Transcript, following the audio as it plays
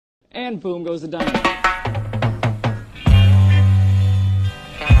And boom goes the dynamite.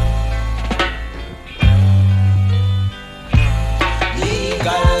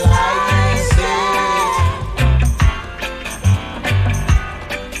 Legalize it.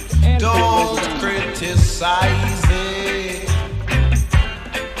 Don't criticize it.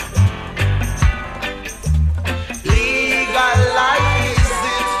 Legalize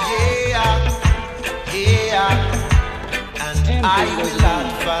it, yeah. And I will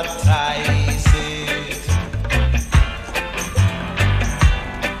advertise it.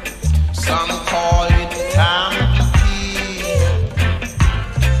 Some call it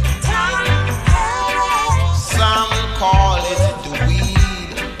some call it the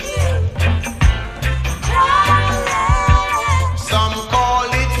weed. Some call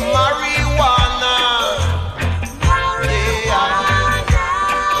it marijuana. Yeah.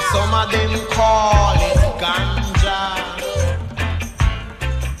 Some of them call it ganja.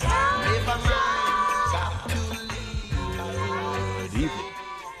 Never mind, got to leave. Good evening,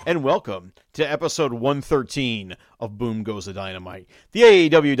 and welcome to episode 113 of Boom Goes the Dynamite, the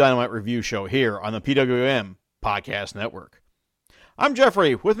AEW Dynamite review show here on the PWM Podcast Network. I'm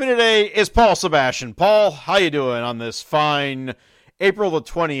Jeffrey. With me today is Paul Sebastian. Paul, how you doing on this fine April the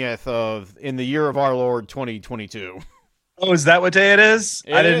 20th in the year of our Lord 2022? Oh, is that what day it is?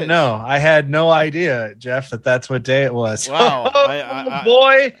 I didn't know. I had no idea, Jeff, that's what day it was. Wow.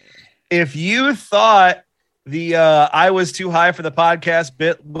 Boy, if you thought the I was too high for the podcast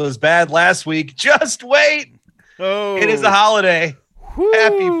bit was bad last week, just wait. Oh, it is a holiday. Woo.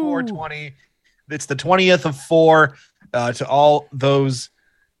 Happy 420. It's the 20th of 4 to all those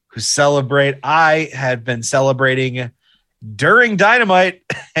who celebrate. I had been celebrating during Dynamite,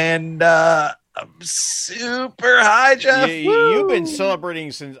 and I'm super high, Jeff. You've been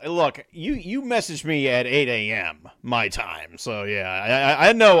celebrating since. Look, you messaged me at 8 a.m. my time, so yeah,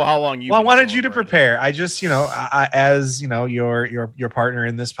 I know how long you. Well, I wanted you to prepare. I just, as your partner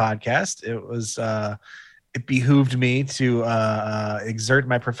in this podcast, it was it behooved me to exert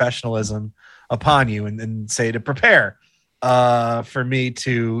my professionalism upon you and say to prepare for me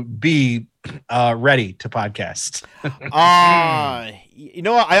to be ready to podcast. I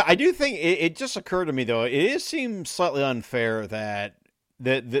do think it just occurred to me, though, it seems slightly unfair that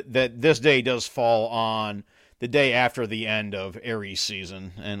this day does fall on the day after the end of Aries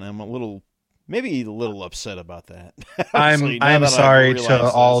season, and I'm maybe a little upset about that. I'm sorry to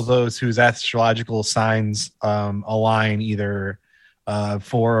all those whose astrological signs align either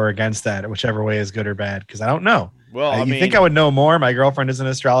for or against that, or whichever way is good or bad, because I don't know. Well, you think I would know more? My girlfriend is an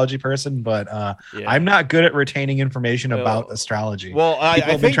astrology person, but yeah. I'm not good at retaining information about astrology. Well, I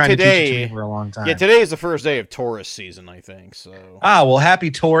think been trying today, to teach it to me for a long time. Yeah, today is the first day of Taurus season, I think. So. Well,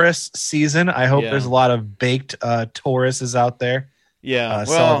 happy Taurus season. I hope there's a lot of baked Tauruses out there. Yeah,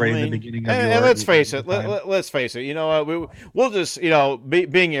 celebrating the beginning of and let's face it. Let's face it. You know what? We'll just,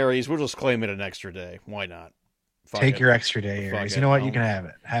 being Aries, we'll just claim it an extra day. Why not? Take your extra day, Aries. You know what? You can have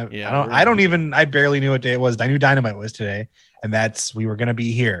it. Yeah, I barely knew what day it was. I knew Dynamite was today, and we were going to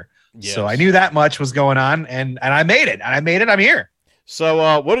be here. Yes. So I knew that much was going on, and I made it. I'm here.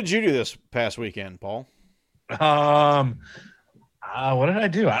 So what did you do this past weekend, Paul? What did I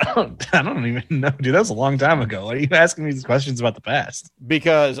do? I don't even know, dude. That was a long time ago. Why are you asking me these questions about the past?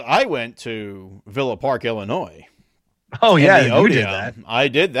 Because I went to Villa Park, Illinois. Oh yeah, you did that. I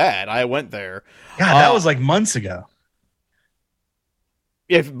did that. I went there. God, that was like months ago.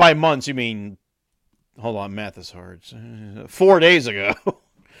 If by months you mean, hold on, math is hard. 4 days ago.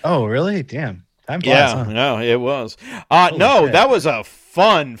 Oh really? Damn. Time flies, yeah, huh? no, it was. Shit. That was a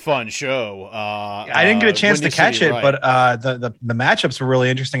fun show. I didn't get a chance to catch it, but the matchups were really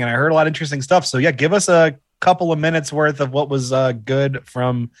interesting, and I heard a lot of interesting stuff. So yeah, give us a couple of minutes worth of what was good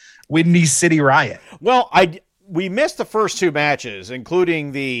from Windy City Riot. Well, we missed the first two matches,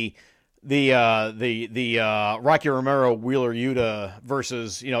 including the Rocky Romero Wheeler Yuta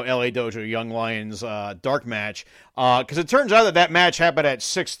versus LA Dojo Young Lions dark match, because it turns out that match happened at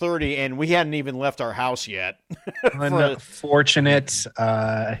 6:30 and we hadn't even left our house yet. Unfortunate.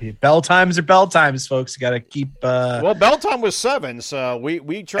 Bell times are bell times, folks. You got to keep. Well, bell time was 7, so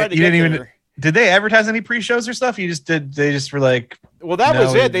we tried to get there. Did they advertise any pre-shows or stuff? They just were like. Well, that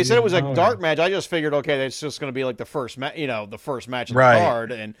was it. They said it was a dark match. I just figured, okay, that's just going to be like the first match of the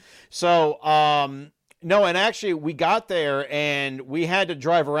card. And so, no, and actually we got there and we had to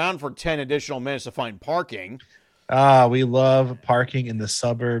drive around for 10 additional minutes to find parking. We love parking in the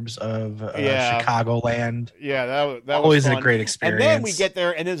suburbs of Chicagoland. Yeah, that was always fun. a great experience. And then we get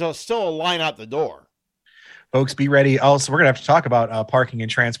there and there's still a line out the door. Folks, be ready. Also, we're gonna have to talk about parking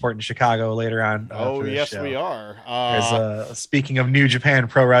and transport in Chicago later on. Oh, yes, we are. Speaking of New Japan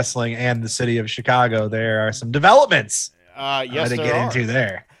Pro Wrestling and the city of Chicago, there are some developments. Yes, to there get are. into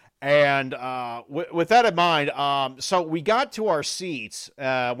there. And with that in mind, so we got to our seats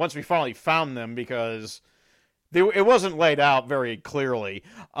once we finally found them because it wasn't laid out very clearly.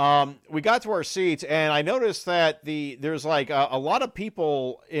 We got to our seats, and I noticed that there's like a lot of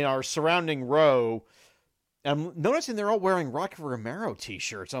people in our surrounding row. I'm noticing they're all wearing Rocky Romero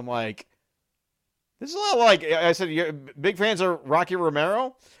t-shirts. I'm like, this is a lot like, I said, you're big fans of Rocky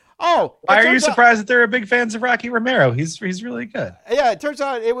Romero? Oh, why are you surprised that they're big fans of Rocky Romero? He's really good. Yeah, it turns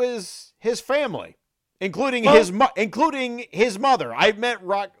out it was his family, including his mother. I met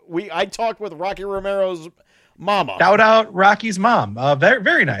I talked with Rocky Romero's mama. Shout out Rocky's mom. Very,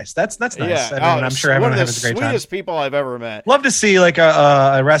 very nice. That's nice. Yeah, I'm sure everyone has a great time. Sweetest people I've ever met. Love to see like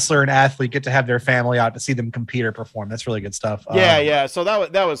a wrestler and athlete get to have their family out to see them compete or perform. That's really good stuff. Yeah. So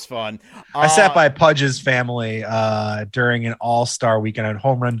that was fun. I sat by Pudge's family during an All-Star weekend on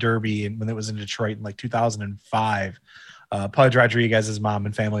Home Run Derby when it was in Detroit in like 2005. Pudge Rodriguez's mom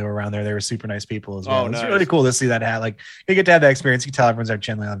and family were around there. They were super nice people as well. It's really cool to see that. Like you get to have that experience. You can tell everyone's there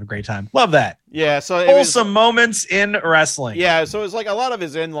genuinely having a great time. Love that. Yeah. So wholesome moments in wrestling. Yeah. So it was like a lot of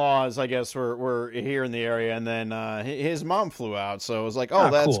his in-laws, I guess, were here in the area, and then his mom flew out. So it was like,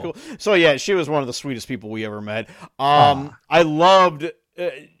 that's cool. So yeah, she was one of the sweetest people we ever met. I loved.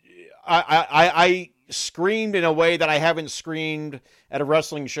 I screamed in a way that I haven't screamed at a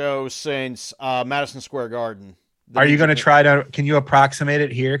wrestling show since Madison Square Garden. Are you going to try to? Can you approximate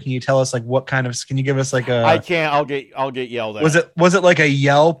it here? Can you tell us like what kind of? Can you give us like a? I can't. I'll get yelled at. Was it like a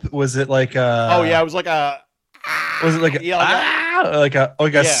yelp? Was it like a? Oh yeah, it was like a. Was it like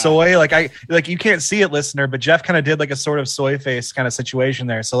a soy? Like you can't see it, listener, but Jeff kind of did like a sort of soy face kind of situation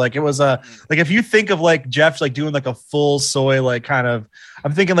there. So like it was like if you think of like Jeff like doing like a full soy like kind of,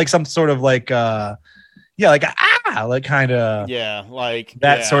 I'm thinking like some sort of like like kind of like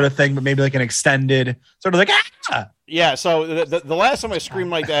that sort of thing, but maybe like an extended sort of like Yeah, so the last time I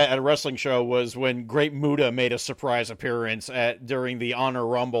screamed like that at a wrestling show was when Great Muta made a surprise appearance during the Honor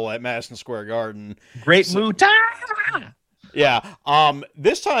Rumble at Madison Square Garden. Great Muta. Yeah.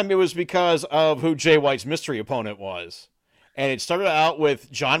 This time it was because of who Jay White's mystery opponent was. And it started out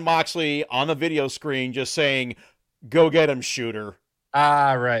with Jon Moxley on the video screen just saying, "Go get him, Shooter."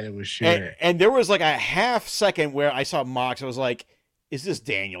 Right. It was Shooter. And there was like a half second where I saw Mox. I was like, is this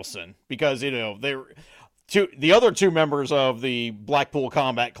Danielson? Because, the other two members of the Blackpool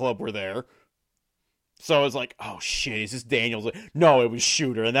Combat Club were there. So I was like, oh shit, is this Danielson? No, it was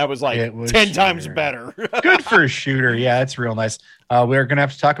Shooter. And that was like 10 times better. Good for Shooter. Yeah, that's real nice. We're going to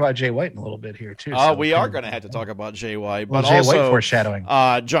have to talk about Jay White in a little bit here too. We are going to have to talk about Jay White. But Jay White foreshadowing.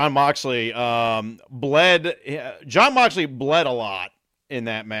 Jon Moxley bled. Jon Moxley bled a lot in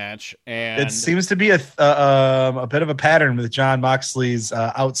that match, and it seems to be a bit of a pattern with Jon Moxley's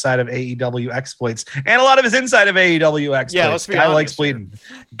outside of AEW exploits and a lot of his inside of AEW exploits. Yeah, let's be Guy honest likes bleeding.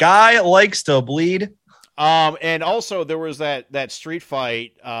 Guy likes to bleed. And also there was that street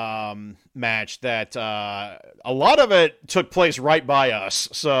fight match that a lot of it took place right by us,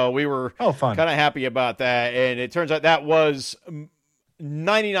 so we were fun. Kind of happy about that. And it turns out that was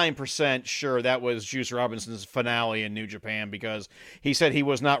 99% sure that was Juice Robinson's finale in New Japan, because he said he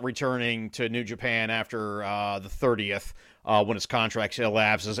was not returning to New Japan after the 30th when his contract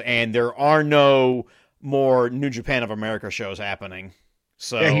elapses, and there are no more New Japan of America shows happening.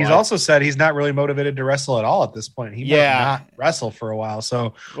 So yeah, he's also said he's not really motivated to wrestle at all at this point. He might not wrestle for a while,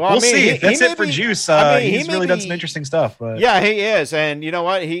 so we'll see. That's it for Juice. He's really done some interesting stuff. But yeah, he is, and you know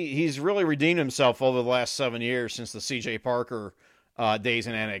what? He's really redeemed himself over the last 7 years since the CJ Parker days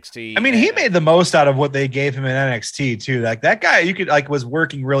in NXT. I mean, he made the most out of what they gave him in NXT too. Like that guy, you could was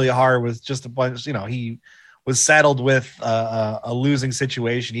working really hard with just a bunch. He was saddled with a losing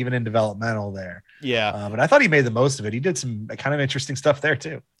situation, even in developmental there. Yeah. But I thought he made the most of it. He did some kind of interesting stuff there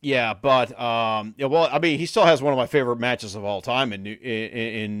too. Yeah, but he still has one of my favorite matches of all time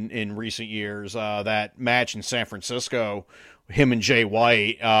in recent years. That match in San Francisco, him and Jay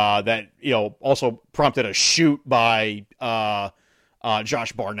White, that also prompted a shoot by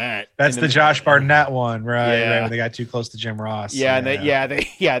Josh Barnett. That's the Josh Barnett one, right? Yeah. Right, when they got too close to Jim Ross. Yeah,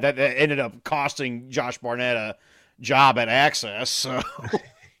 that ended up costing Josh Barnett a job at Access. So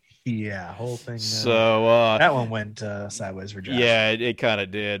yeah, whole thing. So that one went sideways for Josh. Yeah, it kind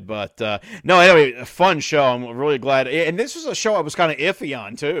of did. But no, anyway, a fun show. I'm really glad. And this was a show I was kind of iffy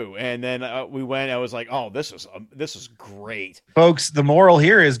on too. And then we went. I was like, oh, this is great, folks. The moral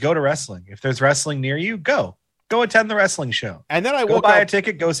here is go to wrestling. If there's wrestling near you, go go attend the wrestling show. And then I go woke buy up a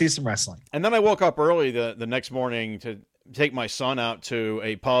ticket, go see some wrestling. And then I woke up early the next morning to take my son out to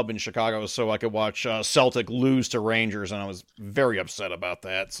a pub in Chicago so I could watch Celtic lose to Rangers, and I was very upset about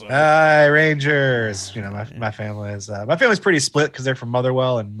that. So, hi, Rangers. You know, my family is my family's pretty split because they're from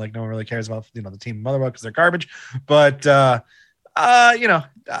Motherwell, and like no one really cares about the team Motherwell because they're garbage. But well,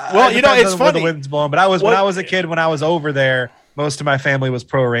 it's funny. The wind's blowing. But when I was a kid, when I was over there, most of my family was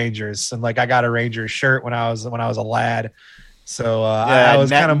pro Rangers, and like I got a Rangers shirt when I was a lad. So I was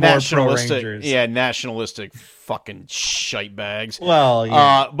kind of more pro Rangers. Yeah, nationalistic fucking shite bags. Well,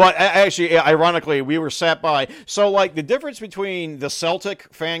 yeah. But actually, ironically, we were sat by. So, like, the difference between the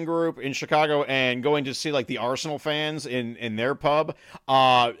Celtic fan group in Chicago and going to see, like, the Arsenal fans in their pub,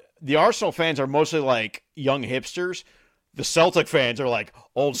 the Arsenal fans are mostly, like, young hipsters. The Celtic fans are, like,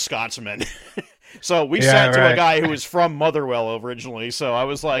 old Scotsmen. So we sat to a guy who was from Motherwell originally. So I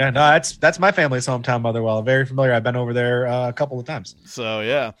was like, yeah, no, that's my family's hometown, Motherwell. I'm very familiar. I've been over there a couple of times. So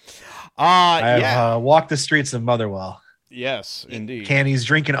yeah, I've walked the streets of Motherwell. Yes, indeed. Canny's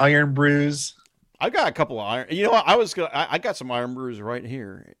drinking Iron Brews. I've got a couple of iron. You know what? I got some Iron Brews right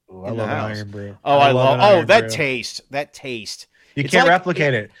here. Ooh, I love an Iron Brew. Oh, I love that taste. That taste. You can't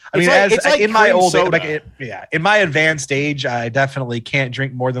replicate it. I mean, in my old in my advanced age, I definitely can't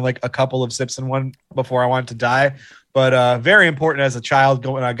drink more than like a couple of sips in one before I want to die. But very important as a child,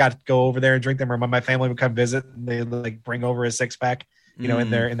 I got to go over there and drink them. Or my family would come visit, and they like bring over a 6-pack, in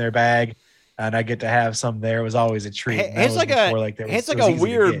their bag, and I get to have some there. It was always a treat. It's like a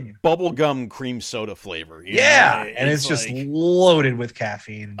weird bubblegum cream soda flavor. And it's just loaded with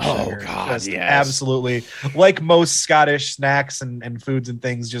caffeine. And sugar. God, just yes. Absolutely. Like most Scottish snacks and foods and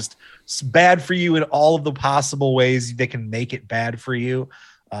things, just bad for you in all of the possible ways they can make it bad for you.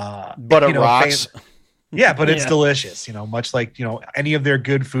 But it rocks. Yeah, but it's delicious. Much like any of their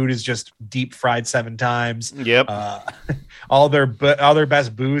good food is just deep fried 7 times. Yep. All their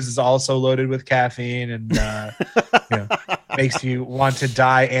best booze is also loaded with caffeine and makes you want to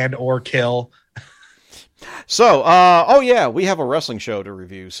die and or kill. So, we have a wrestling show to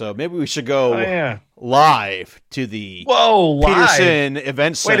review. So maybe we should go live to the Peterson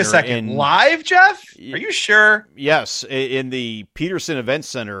Event Center. Wait a second, live, Jeff? Are you sure? Yes, in the Peterson Event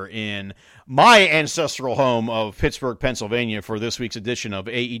Center in my ancestral home of Pittsburgh, Pennsylvania, for this week's edition of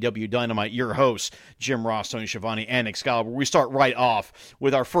AEW Dynamite. Your hosts, Jim Ross, Tony Schiavone, and Excalibur. We start right off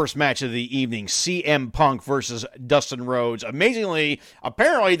with our first match of the evening, CM Punk versus Dustin Rhodes. Amazingly,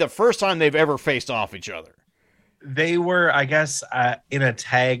 apparently the first time they've ever faced off each other. They were, I guess, in a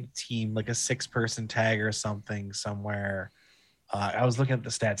tag team, like a 6-person tag or something somewhere. I was looking at the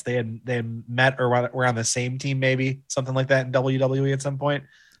stats. They had met or were on the same team, maybe something like that in WWE at some point.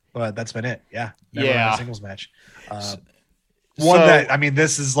 But that's been it. Yeah. Never in a singles match.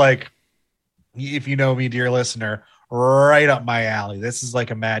 This is like, if you know me, dear listener, right up my alley. This is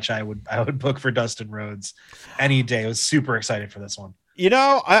like a match I would book for Dustin Rhodes any day. I was super excited for this one.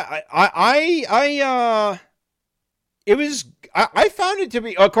 I found it to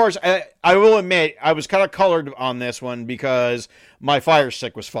be, of course, I will admit, I was kind of colored on this one because my Fire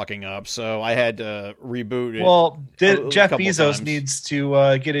Stick was fucking up, so I had to reboot it. Well, Jeff Bezos needs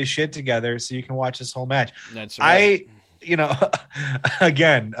to get his shit together so you can watch this whole match. That's right.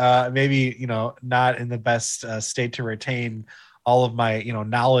 Again, maybe, not in the best state to retain all of my,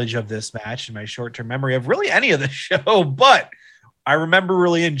 knowledge of this match and my short-term memory of really any of the show, but I remember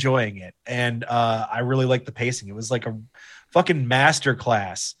really enjoying it, and I really liked the pacing. It was like a fucking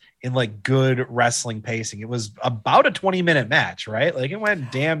masterclass in like good wrestling pacing. It was about a 20-minute match, right? Like it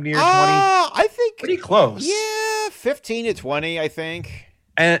went damn near 20. I think pretty close. Yeah, 15 to 20, I think.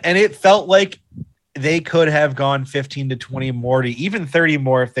 And it felt like they could have gone 15 to 20 more to even 30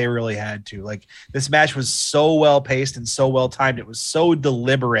 more if they really had to. Like this match was so well paced and so well timed. It was so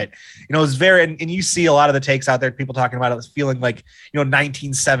deliberate. It was very, and you see a lot of the takes out there, people talking about it was feeling like,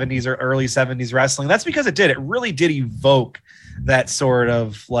 1970s or early 70s wrestling. That's because it did. It really did evoke that sort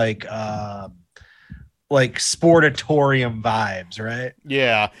of like sportatorium vibes, right?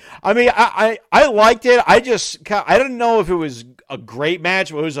 Yeah. I mean, I liked it. I didn't know if it was a great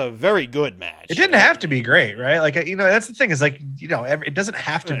match, but it was a very good match. It didn't have to be great, right? Like, that's the thing is like, it doesn't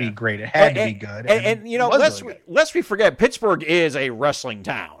have to be great. It had to be good. And lest we forget, Pittsburgh is a wrestling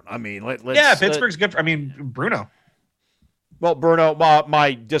town. I mean, Pittsburgh's good. Bruno. Well, Bruno,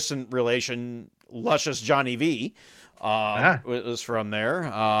 my distant relation, luscious Johnny V, was from there,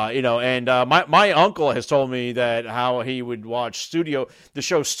 and my uncle has told me that how he would watch the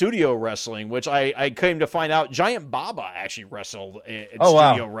show Studio Wrestling, which I came to find out Giant Baba actually wrestled in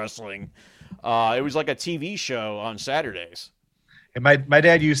Studio Wrestling. It was like a TV show on Saturdays. And my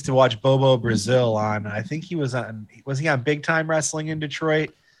dad used to watch Bobo Brazil on. I think he was on Big Time Wrestling in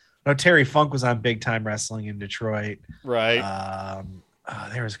Detroit? No, Terry Funk was on Big Time Wrestling in Detroit. Right.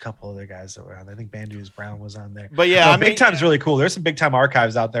 There was a couple other guys that were on. I think Bandious Brown was on there. But yeah, Big Time's really cool. There's some Big Time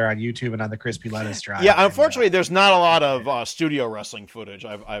archives out there on YouTube and on the Crispy Lettuce Drive. Yeah, unfortunately, there's not a lot of studio wrestling footage.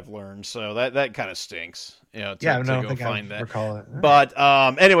 I've learned, so that kind of stinks. To go find that. Recall it. But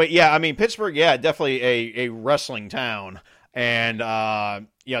anyway, yeah, I mean Pittsburgh, yeah, definitely a wrestling town, and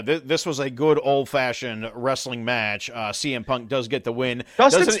this was a good old fashioned wrestling match. CM Punk does get the win.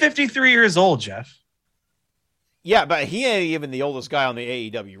 Dustin's 53 years old, Jeff. Yeah, but he ain't even the oldest guy on the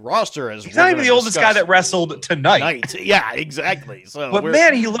AEW roster. He's not even the oldest guy that wrestled tonight. Yeah, exactly. So, but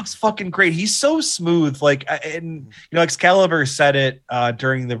man, he looks fucking great. He's so smooth. Excalibur said it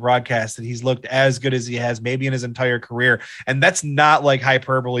during the broadcast that he's looked as good as he has maybe in his entire career, and that's not like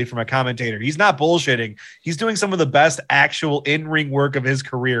hyperbole from a commentator. He's not bullshitting. He's doing some of the best actual in-ring work of his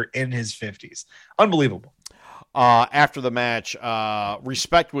career in his 50s. Unbelievable. After the match,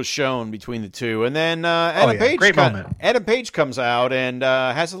 respect was shown between the two, and then Adam Page comes out and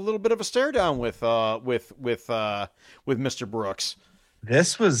has a little bit of a stare down with Mr. Brooks.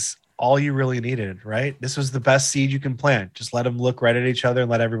 This was all you really needed, right? This was the best seed you can plant. Just let them look right at each other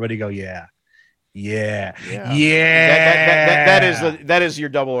and let everybody go, yeah. That is your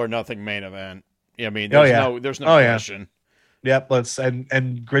Double or Nothing main event. I mean, there's no question. Yep,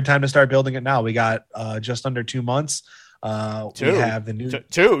 and grid time to start building it now. We got just under 2 months. We have the new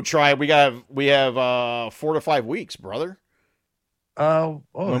We have 4 to 5 weeks, brother.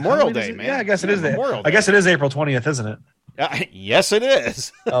 Memorial Day, man. Yeah, I guess it is. I guess it is April 20th, isn't it? Yes, it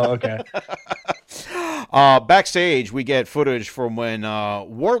is. Oh, okay. Backstage, we get footage from when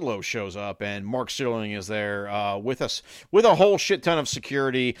Wardlow shows up, and Mark Sterling is there with us, with a whole shit ton of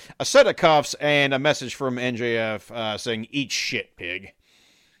security, a set of cuffs, and a message from NJF saying, "Eat shit, pig."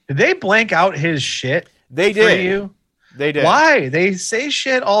 Did they blank out his shit? They did. They did. Why? They say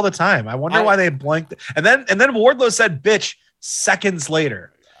shit all the time. I wonder why they blanked. And then Wardlow said "bitch" seconds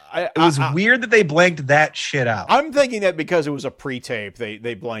later. It was weird that they blanked that shit out. I'm thinking that because it was a pre-tape,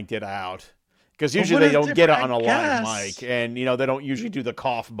 they blanked it out. Because usually they don't get it on a live mic, and they don't usually do the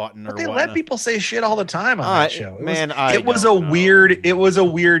cough button or they whatnot. Let people say shit all the time on that show. It was a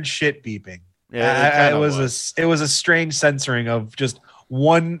weird shit beeping. Yeah, it was a strange censoring of just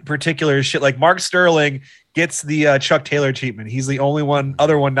one particular shit. Like Mark Sterling gets the Chuck Taylor treatment. He's the only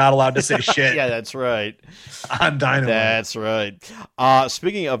other one not allowed to say shit. Yeah, that's right. On Dynamite. That's right.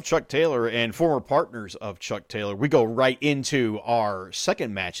 Speaking of Chuck Taylor and former partners of Chuck Taylor, we go right into our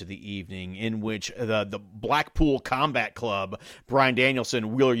second match of the evening, in which the Blackpool Combat Club, Bryan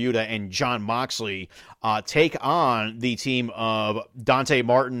Danielson, Wheeler Yuta, and Jon Moxley take on the team of Dante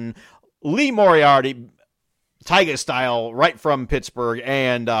Martin, Lee Moriarty, Tyga Style, right from Pittsburgh,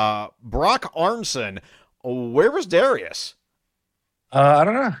 and Brock Arnson. Where was Darius? I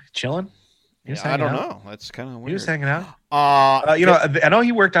don't know. Chilling. I don't know. That's kind of weird. He was hanging out. I know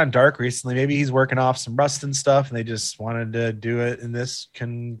he worked on Dark recently. Maybe he's working off some Rust and stuff, and they just wanted to do it in this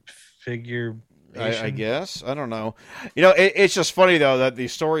configuration. I guess. I don't know. It's just funny, though, that the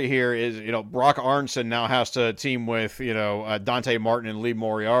story here is, Brock Arnson now has to team with, Dante Martin and Lee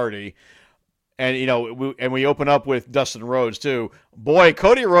Moriarty. And, we open up with Dustin Rhodes, too. Boy,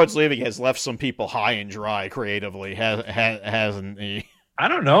 Cody Rhodes leaving has left some people high and dry creatively, hasn't he? I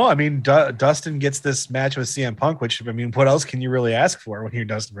don't know. I mean, Dustin gets this match with CM Punk, which, what else can you really ask for when you're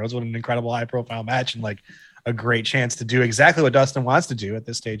Dustin Rhodes? What an incredible high-profile match and, a great chance to do exactly what Dustin wants to do at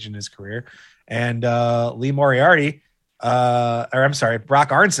this stage in his career. And Lee Moriarty, Brock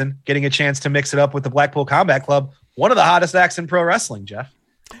Arnson, getting a chance to mix it up with the Blackpool Combat Club, one of the hottest acts in pro wrestling, Jeff.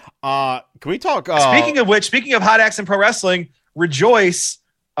 Can we talk? Speaking of hot acts in pro wrestling, Rejoice,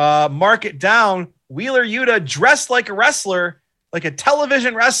 mark it down. Wheeler Yuta dressed like a wrestler, like a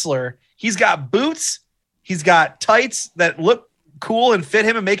television wrestler. He's got boots. He's got tights that look cool and fit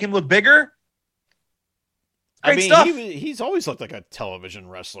him and make him look bigger. Great stuff. He's always looked like a television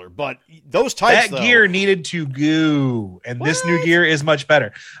wrestler, but those tights, gear needed to go, and this new gear is much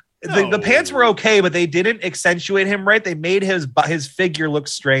better. The pants were okay, but they didn't accentuate him right. They made his figure look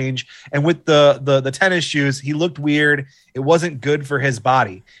strange. And with the tennis shoes, he looked weird. It wasn't good for his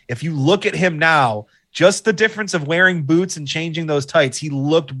body. If you look at him now, just the difference of wearing boots and changing those tights, he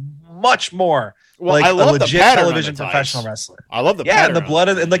looked much more like a legit television professional wrestler. I love the pattern. And the blood,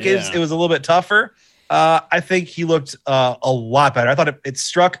 it was a little bit tougher. I think he looked a lot better. I thought it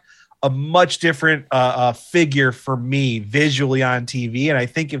struck a much different figure for me visually on TV. And I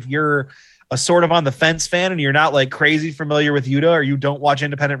think if you're a sort of on the fence fan and you're not crazy familiar with Yuta, or you don't watch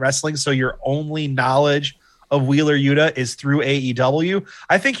independent wrestling, so your only knowledge of Wheeler Yuta is through AEW,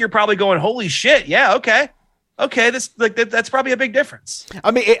 I think you're probably going, holy shit. Yeah. Okay. That's probably a big difference.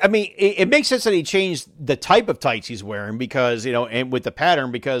 It makes sense that he changed the type of tights he's wearing because, and with the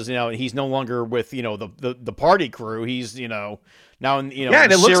pattern, because, he's no longer with, the party crew. He's, now in,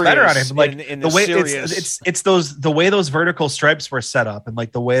 and it looks better on him. Like in the way serious... it's the way those vertical stripes were set up and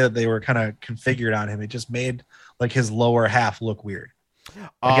like the way that they were kind of configured on him. It just made like his lower half look weird.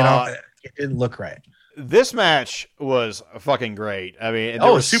 Like, it didn't look right. This match was fucking great. I mean, it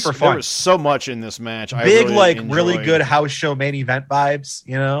was super fun. There was so much in this match. Really good house show main event vibes,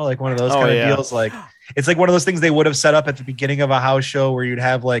 like one of those kind of deals. Like it's like one of those things they would have set up at the beginning of a house show where you'd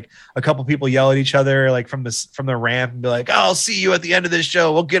have like a couple people yell at each other, like from the ramp and be like, I'll see you at the end of this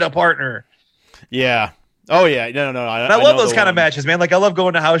show. We'll get a partner. Yeah. Oh yeah. No. I love those kind of matches, man. Like I love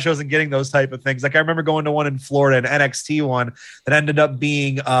going to house shows and getting those type of things. Like I remember going to one in Florida, an NXT one that ended up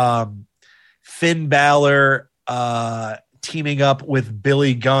being, Finn Balor teaming up with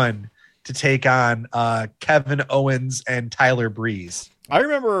Billy Gunn to take on Kevin Owens and Tyler Breeze. I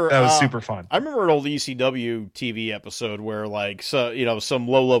remember that was super fun. I remember an old ECW TV episode where some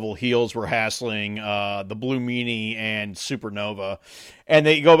low level heels were hassling the Blue Meanie and Supernova, and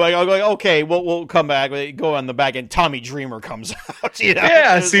they go back. Okay, we'll come back. They go on the back, and Tommy Dreamer comes out.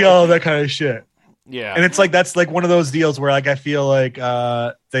 Yeah, see all that kind of shit. Yeah. And it's like that's like one of those deals where like I feel like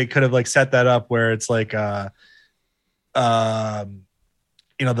they could have like set that up where it's like the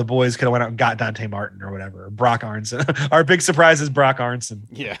boys could have went out and got Dante Martin or whatever. Brock Arnson. Our big surprise is Brock Arnson.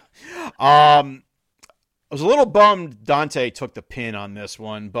 Yeah. I was a little bummed Dante took the pin on this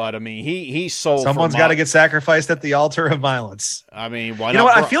one, but I mean he sold. Someone's got to get sacrificed at the altar of violence. I mean, why not? You know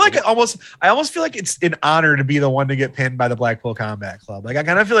what? I feel like I almost feel like it's an honor to be the one to get pinned by the Blackpool Combat Club. Like I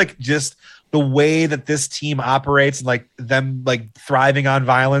kind of feel like just the way that this team operates and like them like thriving on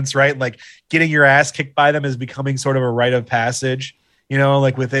violence, right? Like getting your ass kicked by them is becoming sort of a rite of passage,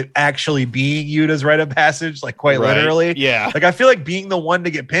 like with it actually being Yuta's rite of passage, like quite literally. Yeah. Like I feel like being the one to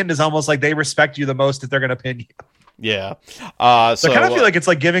get pinned is almost like they respect you the most if they're going to pin you. Yeah. So I kind of feel like it's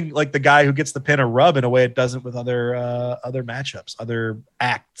like giving like the guy who gets the pin a rub in a way it doesn't with other matchups, other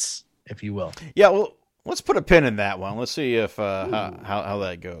acts, if you will. Yeah. Well, let's put a pin in that one. Let's see if how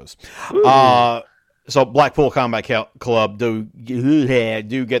that goes. So Blackpool Combat Club do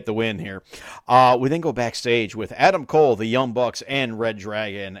get the win here. We then go backstage with Adam Cole, the Young Bucks, and Red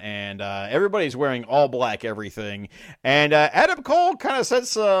Dragon, and everybody's wearing all black everything. And Adam Cole kind of said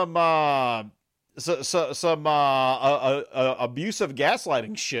some abusive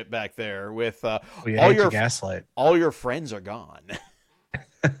gaslighting shit back there with gaslight. All your friends are gone.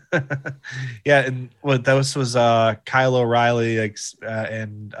 Yeah, and what that was Kyle O'Reilly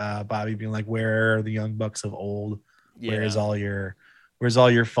and Bobby being like, "Where are the Young Bucks of old? Yeah. Where's all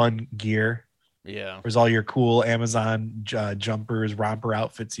your fun gear? Yeah, where's all your cool Amazon jumpers, romper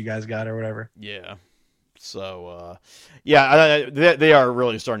outfits you guys got or whatever?" Yeah. So, they are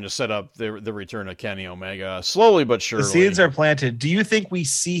really starting to set up the return of Kenny Omega slowly but surely. The seeds are planted. Do you think we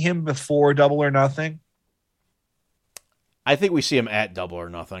see him before Double or Nothing? I think we see him at Double or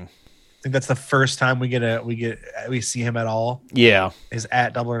Nothing. I think that's the first time we see him at all. Yeah, is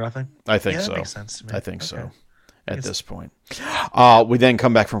at Double or Nothing. I think so. That makes sense to me. I think so. At this point, we then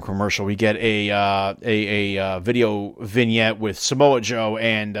come back from commercial. We get a video vignette with Samoa Joe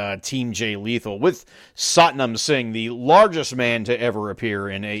and Team Jay Lethal with Satnam Singh, the largest man to ever appear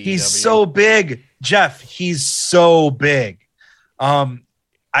in AEW. He's so big, Jeff. He's so big.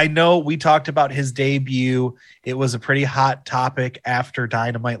 I know we talked about his debut. It was a pretty hot topic after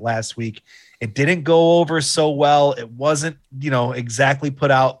Dynamite last week. It didn't go over so well. It wasn't, exactly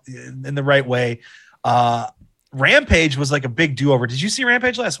put out in the right way. Rampage was like a big do-over. Did you see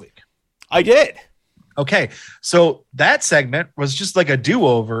Rampage last week? I did. Okay. So that segment was just like a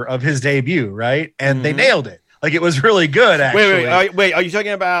do-over of his debut, right? And they nailed it. Like it was really good, actually. Wait. Are you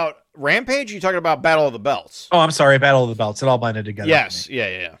talking about Rampage? Or are you talking about Battle of the Belts? Oh, I'm sorry. Battle of the Belts. It all blended together. Yes.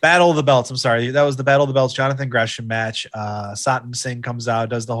 Yeah. Battle of the Belts. I'm sorry. That was the Battle of the Belts Jonathan Gresham match. Satnam Singh comes out,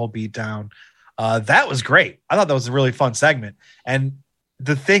 does the whole beatdown. That was great. I thought that was a really fun segment. And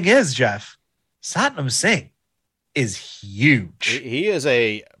the thing is, Jeff, Satnam Singh is huge. He is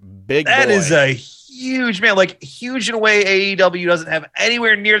a big boy. That is a huge man, like huge in a way AEW doesn't have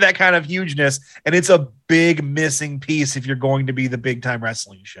anywhere near that kind of hugeness, and it's a big missing piece if you're going to be the big time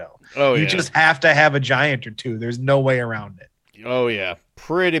wrestling show. You just have to have a giant or two. There's no way around it. Oh yeah,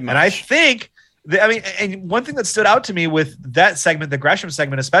 pretty much. And I think and one thing that stood out to me with that segment, the Gresham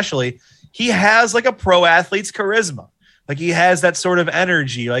segment especially, he has like a pro athlete's charisma. Like he has that sort of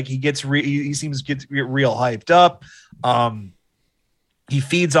energy. Like he seems to get real hyped up. He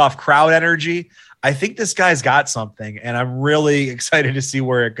feeds off crowd energy. I think this guy's got something, and I'm really excited to see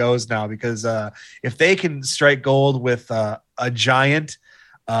where it goes now, because if they can strike gold with a giant,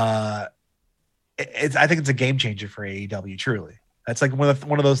 I think it's a game changer for AEW. Truly, that's like one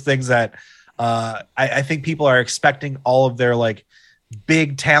of those things that I think people are expecting all of their like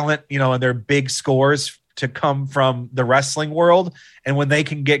big talent, and their big scores to come from the wrestling world, and when they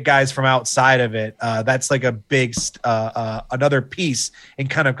can get guys from outside of it, that's like a big another piece in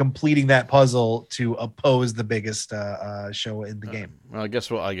kind of completing that puzzle to oppose the biggest show in the game. Well, I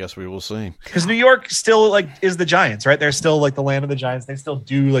guess we will see, because New York still like is the Giants, right? They're still like the land of the Giants. They still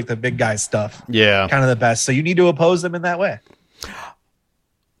do like the big guy stuff. Yeah, kind of the best. So you need to oppose them in that way.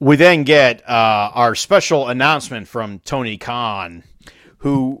 We then get our special announcement from Tony Khan,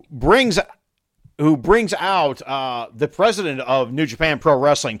 who brings out the president of New Japan Pro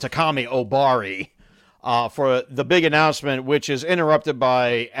Wrestling, Takami Obari, for the big announcement, which is interrupted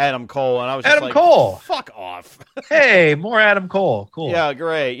by Adam Cole. And I was just Adam Cole, fuck off. Hey, more Adam Cole. Cool. Yeah,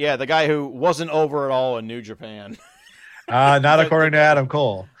 great. Yeah, the guy who wasn't over at all in New Japan. Not according to Adam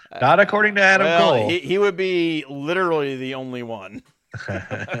Cole. Not according to Adam Cole. He would be literally the only one.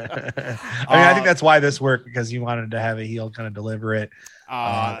 I think that's why this worked, because he wanted to have a heel kind of deliver it.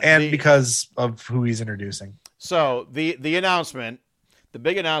 Because of who he's introducing. So the announcement, the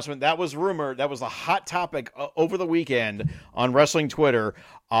big announcement, that was rumored, that was a hot topic over the weekend on wrestling Twitter.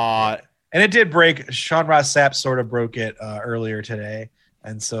 And it did break. Sean Ross Sapp sort of broke it earlier today.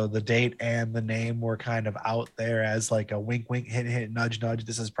 And so the date and the name were kind of out there as like a wink, wink, hint, hint, nudge, nudge.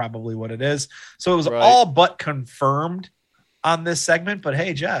 This is probably what it is. So it was all but confirmed on this segment. But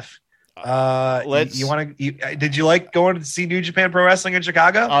hey, Jeff, did you like going to see New Japan Pro Wrestling in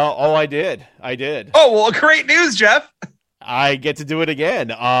Chicago? I did. Oh, well, great news, Jeff. I get to do it again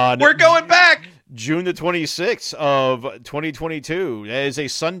on we're going back June the 26th of 2022. That is a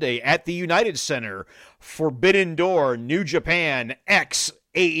Sunday at the United Center. Forbidden Door, New Japan X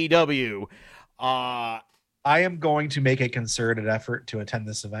AEW. I am going to make a concerted effort to attend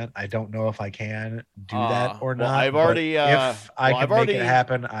this event. I don't know if I can do that or not. I've already, if I can make it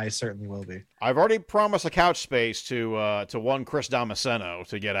happen, I certainly will be. I've already promised a couch space to one Chris Damasceno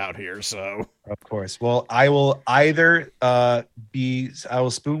to get out here. So of course, well, I will either I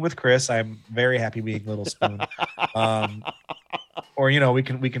will spoon with Chris. I'm very happy being Little Spoon. Or we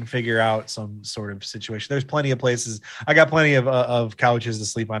can figure out some sort of situation. There's plenty of places. I got plenty of couches to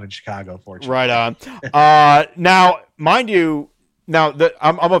sleep on in Chicago. Fortunately, right on. Now, mind you,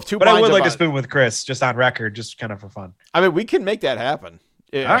 I'm of two. But I would like to spoon with Chris, just on record, just kind of for fun. I mean, we can make that happen.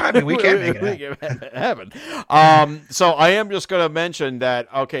 I mean, we can make it happen. So I am just going to mention that.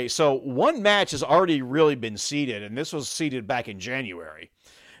 Okay, so one match has already really been seeded, and this was seeded back in January,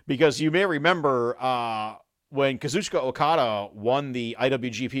 because you may remember. When Kazuchika Okada won the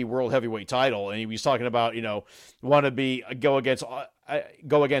IWGP World Heavyweight title, and he was talking about, want to go against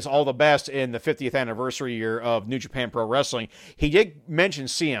all the best in the 50th anniversary year of New Japan Pro Wrestling, he did mention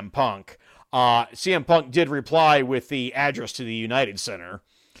CM Punk. CM Punk did reply with the address to the United Center.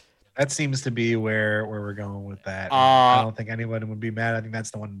 That seems to be where we're going with that. I don't think anyone would be mad. I think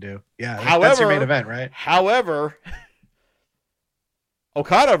that's the one to do. Yeah, that's your main event, right? However,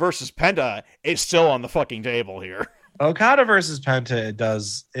 Okada versus Penta is still on the fucking table here. Okada versus Penta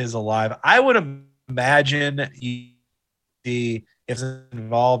is alive. I would imagine if it's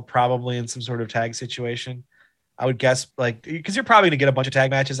involved probably in some sort of tag situation. I would guess, because you're probably going to get a bunch of tag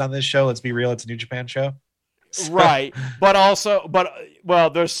matches on this show. Let's be real. It's a New Japan show. So, right. But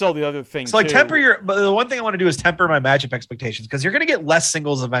there's still the other thing. So but the one thing I want to do is temper my matchup expectations, because you're going to get less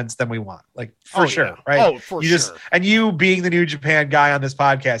singles events than we want, for sure. Yeah. Right. Oh, for sure. And you being the New Japan guy on this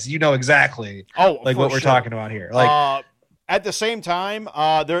podcast, you know exactly what we're talking about here. At the same time,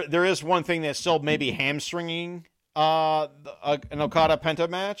 there is one thing that's still maybe hamstringing an Okada Penta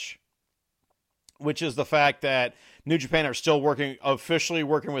match, which is the fact that New Japan are still officially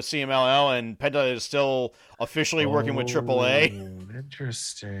working with CMLL, and Penta is still officially working with AAA.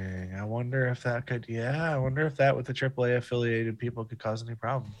 Interesting. I wonder if that with the AAA affiliated people could cause any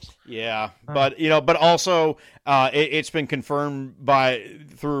problems. Yeah, but also it's been confirmed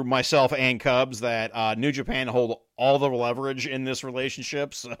through myself and Cubs that New Japan hold all the leverage in this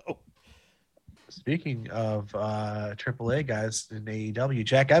relationship. So, speaking of AAA guys in AEW,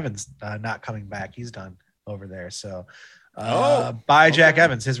 Jack Evans not coming back. He's done over there. So Jack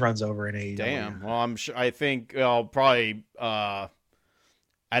Evans, his run's over in AEW. Damn. Well, I think probably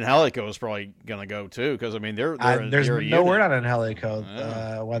Angelico is probably gonna go too, because I mean there's no word on Angelico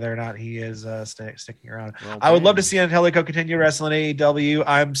whether or not he is sticking around. Well, I would love to see Angelico continue wrestling AEW.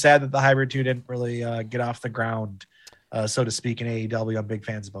 I'm sad that the Hybrid 2 didn't really get off the ground so to speak, in AEW. I'm big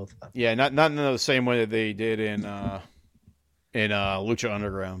fans of both of them. Yeah, not in the same way that they did in Lucha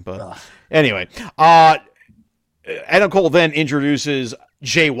Underground. But anyway, Adam Cole then introduces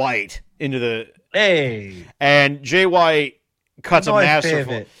Jay White into the and Jay White cuts a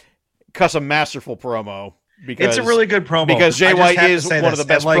masterful promo. Because it's a really good promo. Because Jay White is one of the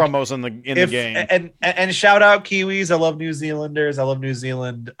best promos in the game. And shout out Kiwis. I love New Zealanders. I love New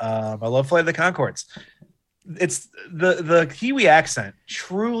Zealand. I love Flight of the Conchords. It's the Kiwi accent,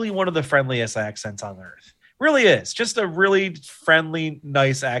 truly one of the friendliest accents on earth. Really is. Just a really friendly,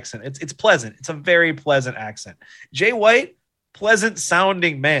 nice accent. It's pleasant. It's a very pleasant accent. Jay White, pleasant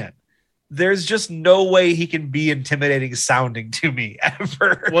sounding man. There's just no way he can be intimidating sounding to me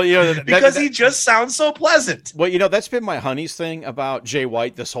ever. Well, because he just sounds so pleasant. Well, that's been my honey's thing about Jay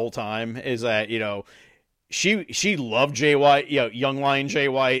White this whole time is that, she loved Jay White, Young Lion Jay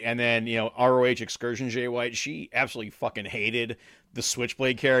White, and then, ROH Excursion Jay White. She absolutely fucking hated the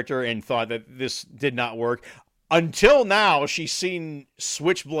Switchblade character and thought that this did not work. Until now, she's seen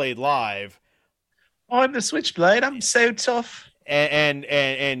Switchblade live. I'm the Switchblade. I'm so tough.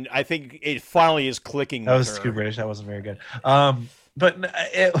 And I think it finally is clicking. That was too British. That wasn't very good. But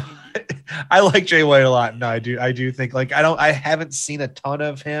I like Jay White a lot. No, I do think I haven't seen a ton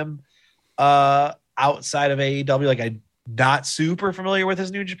of him outside of AEW. Like I'm not super familiar with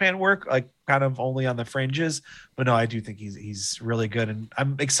his New Japan work, like kind of only on the fringes. But no, I do think he's really good, and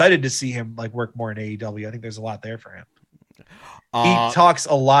I'm excited to see him like work more in AEW. I think there's a lot there for him. He talks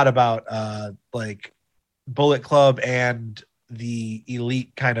a lot about like Bullet Club and the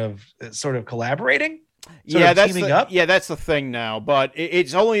Elite kind of sort of collaborating. That's the thing now, but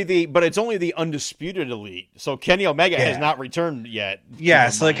it's only the undisputed Elite. So Kenny Omega has not returned yet. Yeah,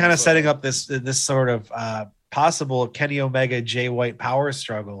 so they're kind of setting up this sort of possible Kenny Omega Jay White power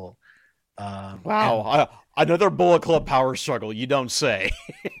struggle. Another Bullet Club power struggle. You don't say.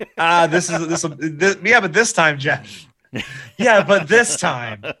 But this time, Jeff. Yeah, but this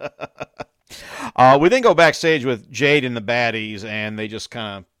time. We then go backstage with Jade and the baddies, and they just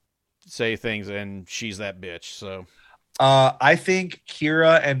kind of say things, and she's that bitch. So, I think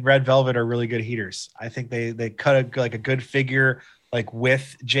Kira and Red Velvet are really good heaters. I think they cut a good figure like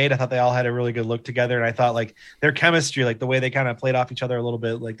with Jade. I thought they all had a really good look together, and I thought like their chemistry, like the way they kind of played off each other a little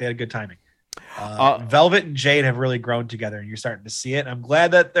bit, like they had good timing. Velvet and Jade have really grown together, and you're starting to see it. I'm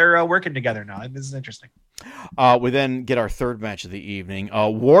glad that they're working together now. This is interesting. We then get our third match of the evening.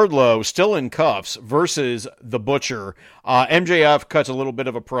 Wardlow, still in cuffs, versus the Butcher. MJF cuts a little bit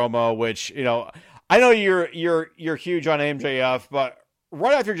of a promo, which I know you're huge on MJF, but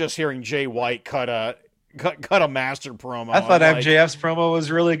right after just hearing Jay White cut a master promo, I thought MJF's promo was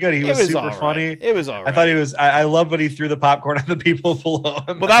really good. He was super funny. It was all right. I thought he was. I love when he threw the popcorn on the people below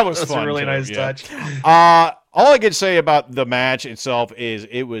him. Well, that was fun, a really nice touch. All I can say about the match itself is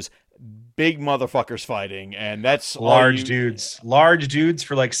it was big motherfuckers fighting, and that's large dudes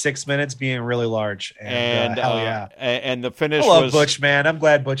for like 6 minutes being really large. And hell yeah. And the finish I love Butch, man. I'm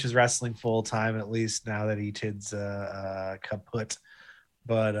glad Butch is wrestling full time, at least now that Etid's kaput.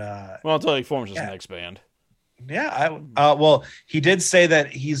 But until he forms his next band. Yeah, well, he did say that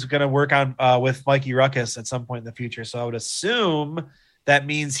he's going to work on with Mikey Ruckus at some point in the future. So I would assume that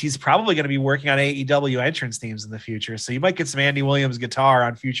means he's probably going to be working on AEW entrance themes in the future. So you might get some Andy Williams guitar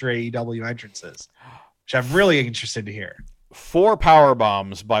on future AEW entrances, which I'm really interested to hear. 4 power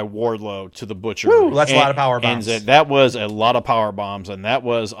bombs by Wardlow to the Butcher. Woo, that's a lot of power bombs. That was a lot of power bombs, and that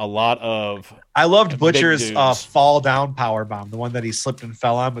was a lot of. I loved Butcher's fall down power bomb, the one that he slipped and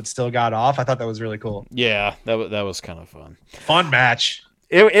fell on, but still got off. I thought that was really cool. Yeah, that was kind of fun. Fun match.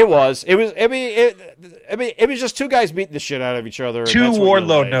 It was. It was just two guys beating the shit out of each other. 2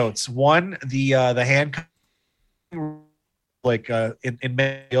 Wardlow notes. One, the hand. Like in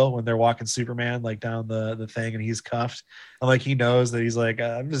Mail when they're walking Superman like down the thing and he's cuffed and like he knows that he's like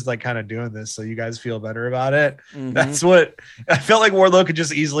I'm just like kind of doing this so you guys feel better about it. Mm-hmm. That's what I felt like. Wardlow could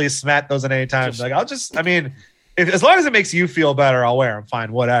just easily smack those at any time. Like as long as it makes you feel better, I'll wear them.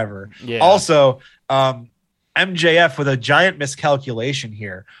 Fine, whatever. Yeah. Also, MJF with a giant miscalculation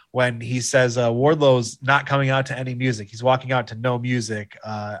here when he says Wardlow's not coming out to any music. He's walking out to no music.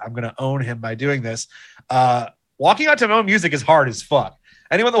 I'm going to own him by doing this. Walking out to no music is hard as fuck.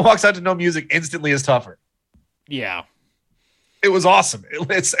 Anyone that walks out to no music instantly is tougher. Yeah. It was awesome.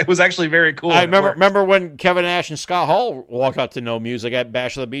 It was actually very cool. I remember when Kevin Nash and Scott Hall walked out to no music at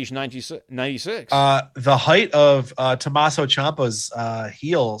Bash of the Beach 96. The height of Tommaso Ciampa's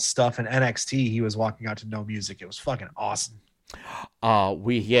heel stuff in NXT, he was walking out to no music. It was fucking awesome.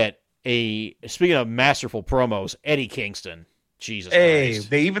 We get speaking of masterful promos, Eddie Kingston. Jesus Hey,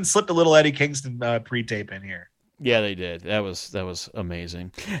 Christ. They even slipped a little Eddie Kingston pre-tape in here. Yeah, they did. That was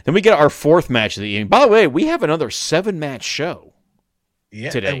amazing. Then we get our fourth match of the evening. By the way, we have another 7-match show.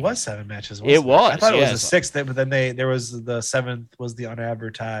 Yeah, today. It was 7 matches. It was. I thought it was yes. a 6th, but then there was the 7th was the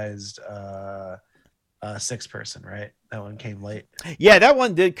unadvertised 6-person, right? That one came late. Yeah, that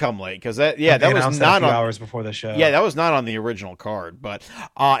one did come late because that was not a few on hours before the show. Yeah, that was not on the original card. But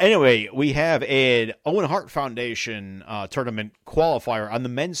anyway, we have an Owen Hart Foundation tournament qualifier on the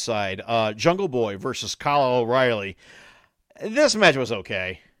men's side. Jungle Boy versus Kyle O'Reilly. This match was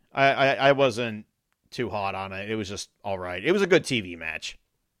okay. I wasn't too hot on it. It was just all right. It was a good TV match.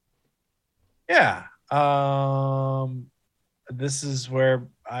 Yeah. This is where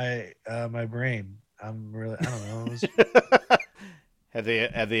my brain. I don't know. Have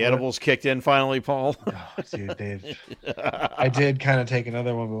the edibles kicked in finally, Paul? Oh, dude, Dave. I did kind of take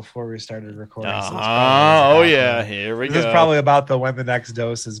another one before we started recording. Oh yeah, here we go. This is probably about the when the next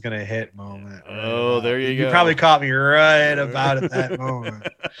dose is going to hit moment. Oh, there you go. You probably caught me right about at that moment.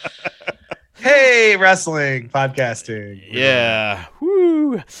 Hey, wrestling podcasting. Yeah.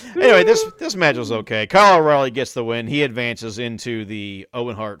 Woo. Anyway, this match was okay. Kyle O'Reilly gets the win. He advances into the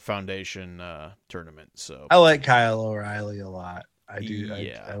Owen Hart Foundation tournament. So I like Kyle O'Reilly a lot. I do.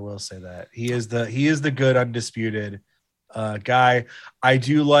 Yeah. I will say that he is the good undisputed guy. I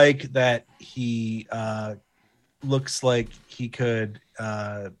do like that he looks like he could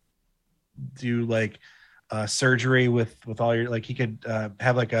do like surgery with all your he could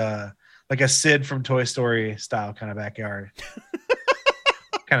have like a Sid from Toy Story style kind of backyard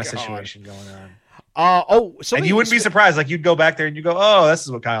kind of situation going on. And you wouldn't be surprised. Like you'd go back there and you go, "Oh, this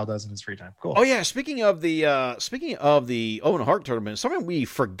is what Kyle does in his free time." Cool. Oh yeah. Speaking of the Owen Hart tournament, something we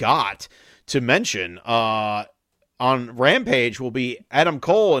forgot to mention on Rampage will be Adam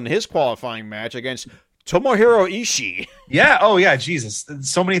Cole in his qualifying match against Tomohiro Ishii. Yeah. Oh yeah. Jesus.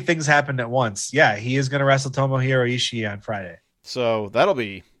 So many things happened at once. Yeah, he is going to wrestle Tomohiro Ishii on Friday. So that'll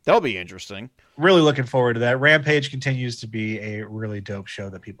be interesting. Really looking forward to that. Rampage continues to be a really dope show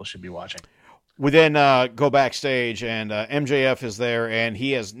that people should be watching. We then go backstage, and MJF is there, and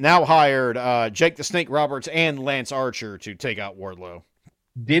he has now hired Jake the Snake Roberts and Lance Archer to take out Wardlow.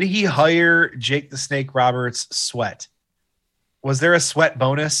 Did he hire Jake the Snake Roberts sweat? Was there a sweat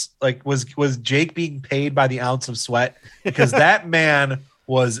bonus? Like, was Jake being paid by the ounce of sweat? Because that man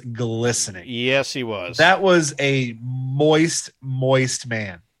was glistening. Yes, he was. That was a moist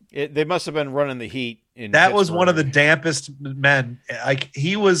man. They must have been running the heat. That was one of the dampest men. Like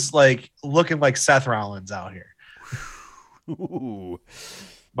he was like looking like Seth Rollins out here. Ooh.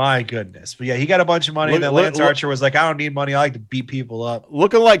 My goodness. But yeah, he got a bunch of money. And then Lance Archer was like, I don't need money. I like to beat people up.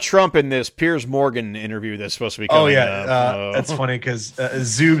 Looking like Trump in this Piers Morgan interview that's supposed to be coming up. That's funny because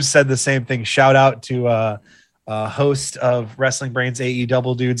Zoom said the same thing. Shout out to host of Wrestling Brains AE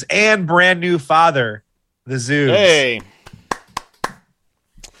Double Dudes and brand new father, the Zoobs. Hey.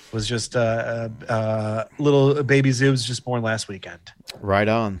 Was just little baby Zoobs just born last weekend. Right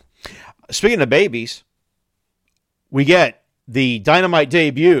on. Speaking of babies, we get the Dynamite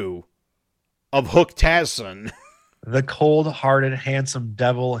debut of Hook Tasson. The cold-hearted, handsome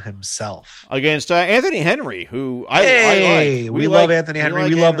devil himself. Against Anthony Henry, who I like. We love Anthony Henry.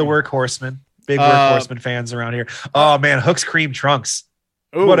 We love the Workhorseman. Big Workhorseman fans around here. Oh, man, Hook's cream trunks.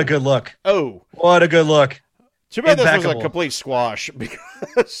 Ooh. What a good look. Oh. What a good look. Too bad this was a complete squash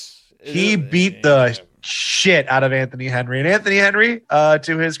because he beat the shit out of Anthony Henry. And Anthony Henry,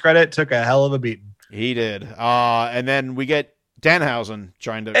 to his credit, took a hell of a beating. He did. And then we get Danhausen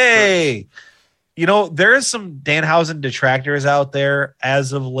trying to... Hey! You know, there is some Danhausen detractors out there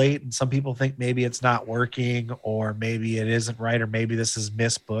as of late, and some people think maybe it's not working or maybe it isn't right or maybe this is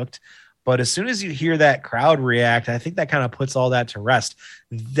misbooked. But as soon as you hear that crowd react, I think that kind of puts all that to rest.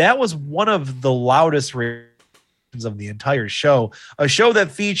 That was one of the loudest reactions of the entire show, a show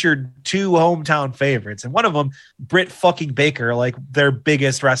that featured two hometown favorites, and one of them, Britt fucking Baker, like their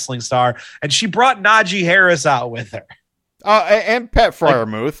biggest wrestling star, and she brought Najee Harris out with her. And Pat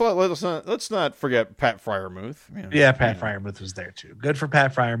Fryermuth. Let's not forget Pat Fryermuth. Pat Fryermuth was there too. Good for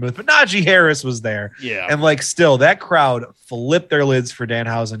Pat Fryermuth, but Najee Harris was there. Yeah, and still that crowd flipped their lids for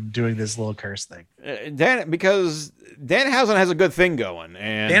Danhausen doing this little curse thing. Because Danhausen has a good thing going,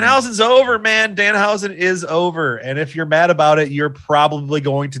 and Danhausen's over, man. Danhausen is over, and if you're mad about it, you're probably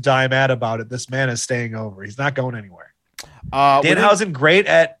going to die mad about it. This man is staying over. He's not going anywhere. Danhausen great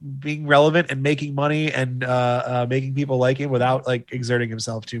at being relevant and making money and making people like him without exerting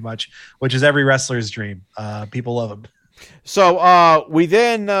himself too much, which is every wrestler's dream. People love him. So we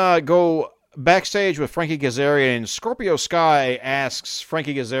then go backstage with Frankie Kazarian, Scorpio Sky asks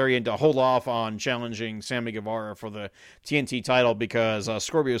Frankie Kazarian to hold off on challenging Sammy Guevara for the TNT title because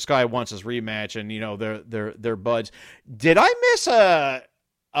Scorpio Sky wants his rematch, and they're buds. Did I miss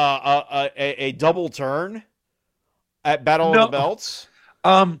a double turn at Battle of the Belts?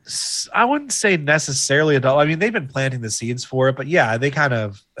 I wouldn't say necessarily adult. I mean, they've been planting the seeds for it, but yeah, they kind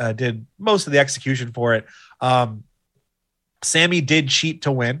of did most of the execution for it. Sammy did cheat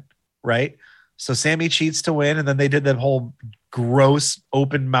to win, right? So Sammy cheats to win, and then they did that whole gross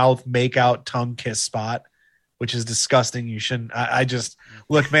open mouth make out tongue kiss spot, which is disgusting. You shouldn't. I just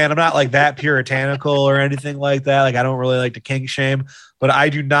look, man. I'm not like that puritanical or anything like that. Like I don't really like to kink shame, but I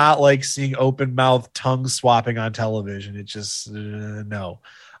do not like seeing open mouth tongue swapping on television. It just no.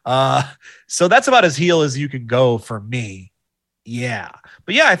 So that's about as heel as you can go for me. Yeah,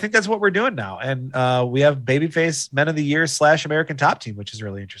 but yeah, I think that's what we're doing now, and we have Babyface Men of the Year / American Top Team, which is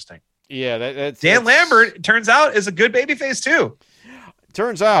really interesting. Yeah, that's Lambert. It turns out is a good babyface too.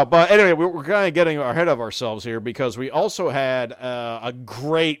 Turns out, but anyway, we're kind of getting ahead of ourselves here because we also had a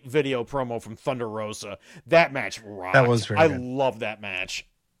great video promo from Thunder Rosa. That match rocked. That was very good. I love that match.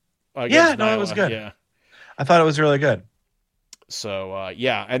 Yeah, no, it was good. Yeah, I thought it was really good. So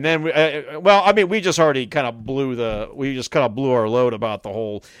yeah, and then we just already kind of blew our load about the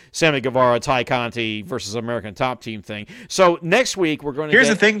whole Sammy Guevara, Ty Conti versus American Top Team thing. So next week we're going to. Here's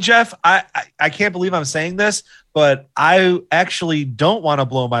the thing, Jeff. I can't believe I'm saying this, but I actually don't want to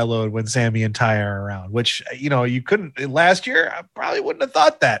blow my load when Sammy and Ty are around. Which you couldn't last year. I probably wouldn't have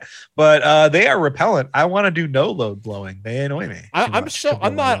thought that, but they are repellent. I want to do no load blowing. They annoy me. I'm still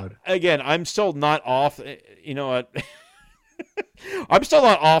not off. You know what? I'm still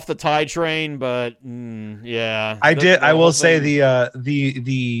not off the Ty train, but yeah. I will say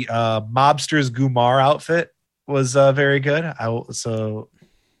the mobsters Gumar outfit was very good.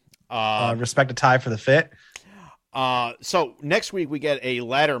 Respect to Ty for the fit. So next week we get a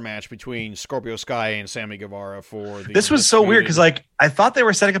ladder match between Scorpio Sky and Sammy Guevara for the. This was so weird because I thought they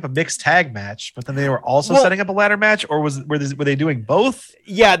were setting up a mixed tag match, but then they were also setting up a ladder match, or were they doing both?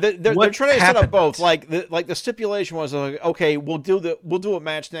 Yeah, they're trying to set up both. Like the stipulation was okay, we'll do a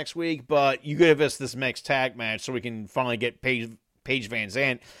match next week, but you give us this mixed tag match so we can finally get Paige Van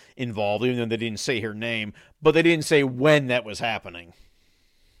Zandt involved, even though they didn't say her name, but they didn't say when that was happening.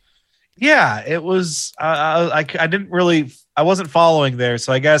 Yeah, it was. I wasn't following there,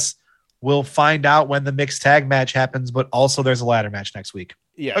 so I guess we'll find out when the mixed tag match happens. But also, there's a ladder match next week.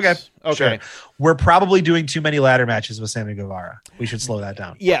 Yes. Okay. Sure. We're probably doing too many ladder matches with Sammy Guevara. We should slow that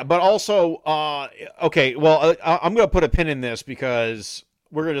down. Yeah, but also, okay. Well, I'm going to put a pin in this because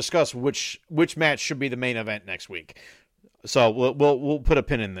we're going to discuss which match should be the main event next week. So we'll put a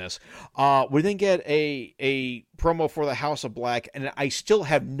pin in this. We then get a promo for the House of Black, and I still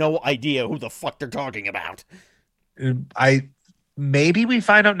have no idea who the fuck they're talking about. Maybe we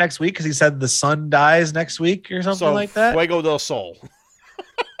find out next week because he said the sun dies next week or something like that. Fuego del Sol.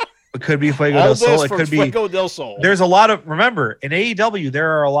 It could be Fuego del Sol. It could be Fuego del Sol. There's a lot of remember in AEW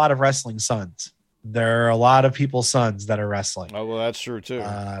there are a lot of wrestling sons. There are a lot of people's sons that are wrestling. Oh well, that's true too.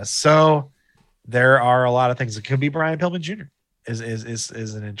 So. There are a lot of things. It could be Brian Pillman Jr. is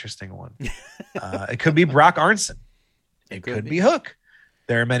an interesting one. It could be Brock Arnson. It could be Hook.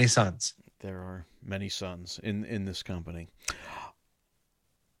 There are many sons. There are many sons in this company.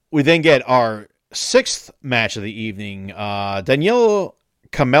 We then get our sixth match of the evening. Danielle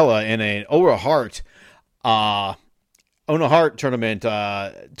Camella in an Owen Hart tournament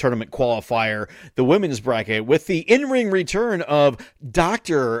qualifier, the women's bracket, with the in-ring return of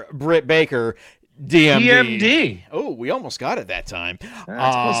Dr. Britt Baker, DMD. Oh, we almost got it that time.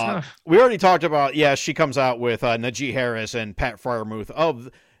 That's close enough. We already talked about, she comes out with Najee Harris and Pat Fryermuth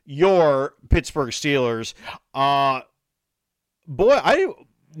of your Pittsburgh Steelers. Boy, I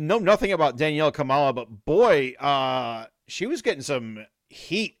know nothing about Danielle Kamala, but boy, she was getting some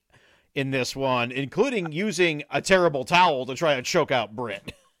heat in this one, including using a terrible towel to try to choke out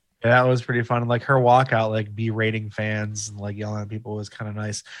Britt. Yeah, that was pretty fun. Like her walkout, like berating fans and like yelling at people was kind of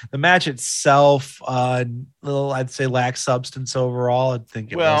nice. The match itself, little I'd say lacks substance overall. I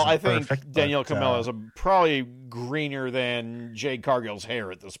think Danielle Kamala is probably greener than Jade Cargill's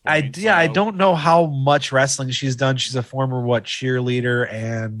hair at this point. I don't know how much wrestling she's done. She's a former cheerleader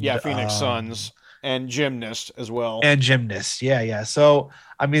and Phoenix Suns and gymnast as well. And gymnast, yeah. So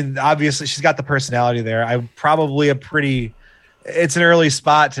I mean, obviously she's got the personality there. I'm probably it's an early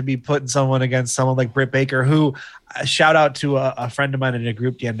spot to be putting someone against someone like Britt Baker, who shout out to a friend of mine in a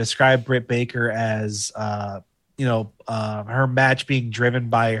group DM described Britt Baker as, her match being driven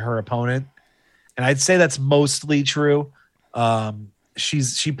by her opponent. And I'd say that's mostly true.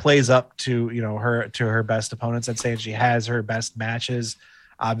 she plays up to her best opponents. I'd say she has her best matches,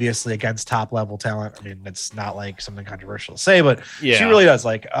 obviously against top level talent. I mean, it's not like something controversial to say, but she really does.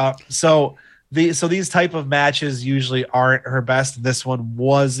 So these type of matches usually aren't her best. This one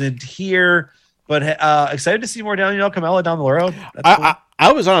wasn't here, but excited to see more Danielle Camella down the road.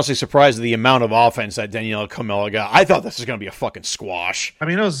 I was honestly surprised at the amount of offense that Danielle Camella got. I thought this was going to be a fucking squash. I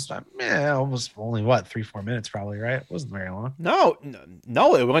mean, it was almost only 3-4 minutes, probably, right? It wasn't very long.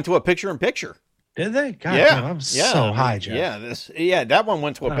 No, it went to a picture-in-picture. Did they? God, damn, I'm so high, Jeff. That one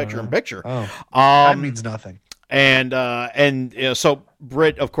went to a picture-in-picture. Oh, that means nothing. And so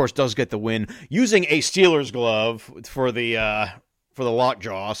Britt, of course, does get the win using a Steelers glove for the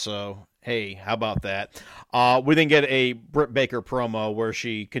lockjaw. So hey, how about that? We then get a Britt Baker promo where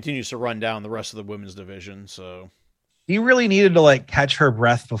she continues to run down the rest of the women's division. So he really needed to catch her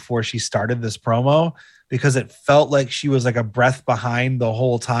breath before she started this promo, because it felt like she was like a breath behind the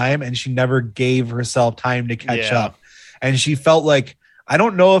whole time and she never gave herself time to catch up. And she felt like, I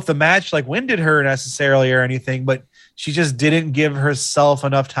don't know if the match winded her necessarily or anything, but she just didn't give herself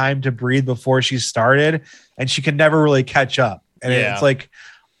enough time to breathe before she started, and she could never really catch up. And it's like,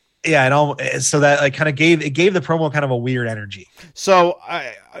 so that kind of gave the promo kind of a weird energy. So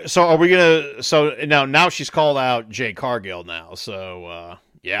are we gonna? So now she's called out Jay Cargill now. So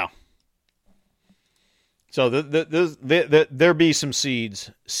yeah. So there be some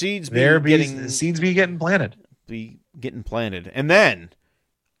seeds be getting planted, and then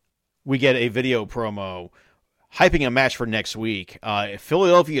we get a video promo hyping a match for next week.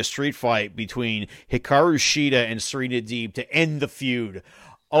 Philadelphia street fight between Hikaru Shida and Serena Deeb to end the feud.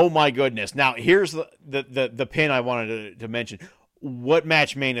 Oh my goodness. Now here's the pin I wanted to mention. What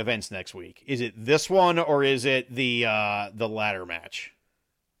match main events next week? Is it this one or is it the ladder match?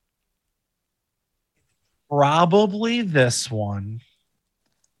 Probably this one.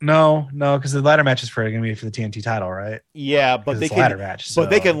 No, because the ladder match is going to be for the TNT title, right? Yeah, but they can match, but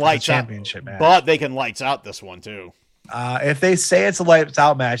they can lights out championship match. But they can lights out this one too. If they say it's a lights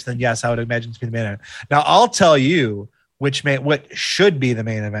out match, then yes, I would imagine it's be the main event. Now I'll tell you what should be the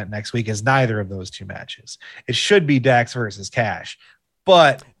main event next week is neither of those two matches. It should be Dax versus Cash.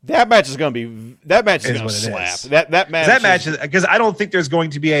 But that match is going to slap. That match is because I don't think there's going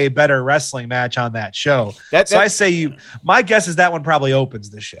to be a better wrestling match on that show. I say my guess is that one probably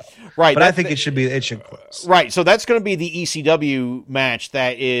opens the show. Right. But I think it should close. Right. So that's going to be the ECW match.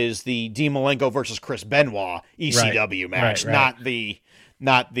 That is the Dean Malenko versus Chris Benoit ECW match, not the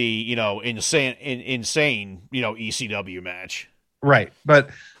insane ECW match. Right. But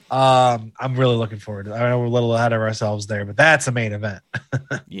I'm really looking forward to it. I know we're a little ahead of ourselves there, but that's a main event.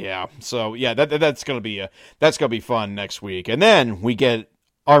 Yeah. So yeah, that's gonna be fun next week. And then we get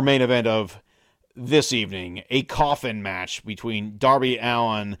our main event of this evening, a coffin match between Darby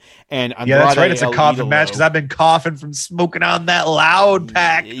Allin and Andrade. Yeah, that's right. It's a coffin Idolo. Match because I've been coughing from smoking on that loud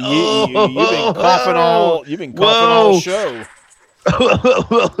pack. You've been coughing all show.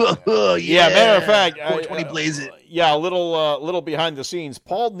 Yeah, matter of fact, 420 blaze it. Yeah, a little behind the scenes.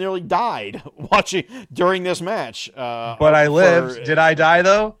 Paul nearly died watching during this match. But I lived. Did I die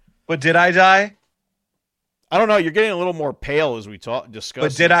though? But did I die? I don't know. You're getting a little more pale as we discuss.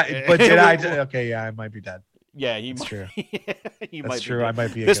 But did I? But did I? Okay, yeah, I might be dead. Yeah, that's true. That's true. I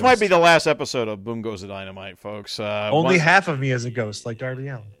might be. This might be the last episode of Boom Goes the Dynamite, folks. Only half of me is a ghost, like Darby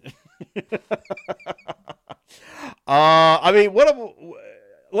Allin. I mean,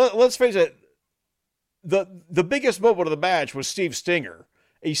 let's face it. The biggest moment of the match was Steve Stinger.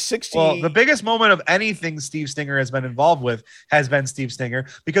 Well, the biggest moment of anything Steve Stinger has been involved with has been Steve Stinger,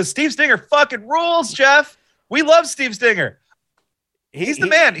 because Steve Stinger fucking rules, Jeff. We love Steve Stinger. He's the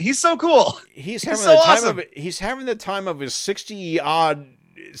man. He's so cool. He's having the time of his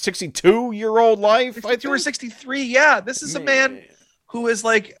 62-year-old life. 62 or 63. Yeah, this is a man who is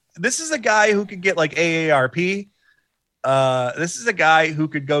this is a guy who could get AARP. This is a guy who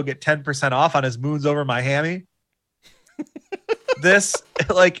could go get 10% off on his Moons Over Miami. This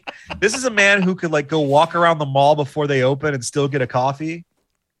is a man who could go walk around the mall before they open and still get a coffee.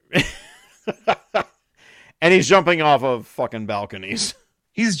 And he's jumping off of fucking balconies.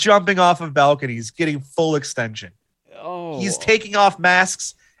 He's jumping off of balconies, getting full extension. Oh, he's taking off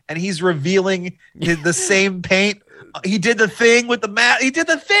masks and he's revealing the same paint. He did the thing with the mask. He did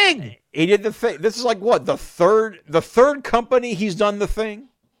the thing. This is what the third company he's done the thing.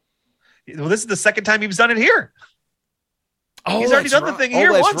 Well, this is the second time he's done it here. Oh, he's already done the thing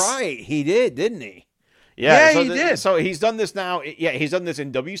here once. That's right. He did, didn't he? Yeah, he did. So he's done this now. Yeah, he's done this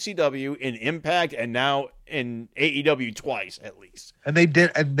in WCW, in Impact, and now in AEW twice at least. And they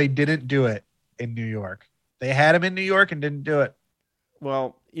didn't do it in New York. They had him in New York and didn't do it.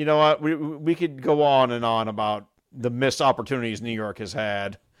 Well, you know what? We could go on and on about the missed opportunities New York has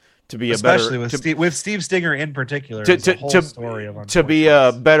had to be especially a better, with Steve Stinger in particular. to a whole story of to be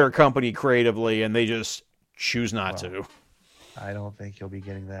a better company creatively, and they just choose not to. I don't think he'll be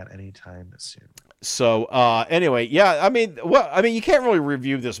getting that anytime soon. So anyway, yeah, I mean, you can't really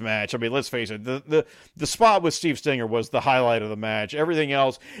review this match. I mean, let's face it, the spot with Steve Stinger was the highlight of the match. Everything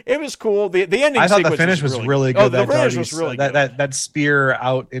else, it was cool. The ending. I thought the finish was really good. The finish was really good. That spear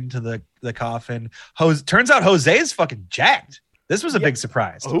out into the coffin. Turns out Jose is fucking jacked. This was a big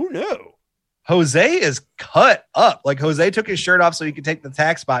surprise. Who knew? Jose is cut up. Like Jose took his shirt off so he could take the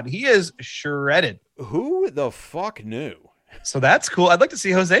tag spot. He is shredded. Who the fuck knew? So that's cool. I'd like to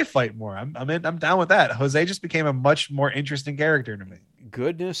see Jose fight more. I'm down with that. Jose just became a much more interesting character to me.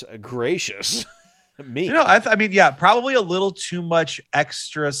 Goodness gracious. Me. You know, I mean, yeah, probably a little too much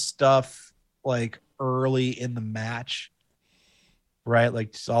extra stuff like early in the match. Right?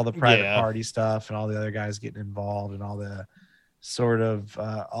 Like just all the private party stuff and all the other guys getting involved and all the sort of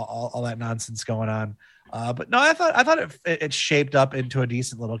all that nonsense going on. But no, I thought it shaped up into a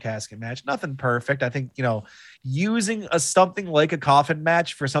decent little casket match. Nothing perfect. I think, you know, using something like a coffin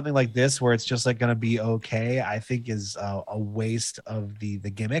match for something like this, where it's just like going to be okay, I think is a waste of the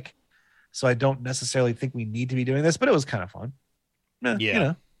gimmick. So I don't necessarily think we need to be doing this, but it was kind of fun. You know,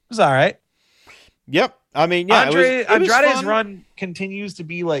 it was all right. Yep. I mean, yeah, Andrade's run continues to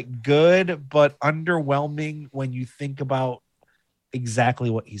be like good, but underwhelming when you think about exactly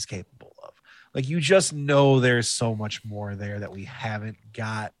what he's capable of. Like, you just know there's so much more there that we haven't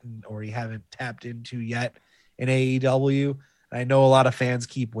gotten or we haven't tapped into yet in AEW. And I know a lot of fans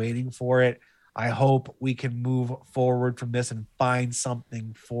keep waiting for it. I hope we can move forward from this and find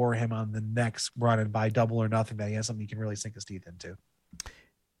something for him on the next run, and by Double or Nothing, that he has something he can really sink his teeth into.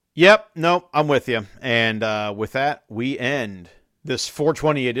 Yep. No, I'm with you. And with that, we end this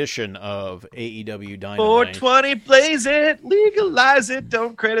 420 edition of AEW Dynamite. 420, blaze it, legalize it,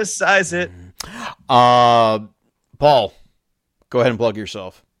 don't criticize it. Paul, go ahead and plug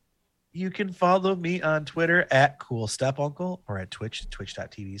yourself. You can follow me on Twitter at CoolStepUncle or at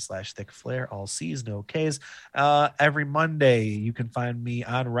twitch.tv/thickflare, all C's, no K's. Every Monday, you can find me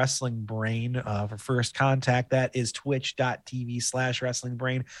on Wrestling Brain for First Contact. That is twitch.tv/Wrestling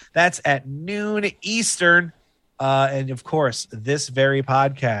Brain. That's at noon Eastern. And of course, this very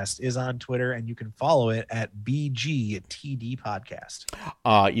podcast is on Twitter, and you can follow it at BGTD Podcast.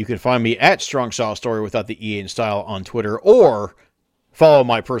 You can find me at Strong Style Story without the E in style on Twitter, or follow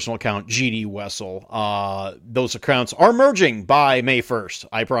my personal account, GD Wessel. Those accounts are merging by May 1st.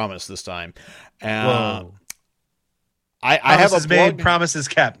 I promise this time. I have a blog. Promises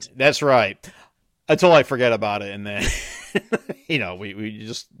kept. That's right. Until I forget about it, and then you know, we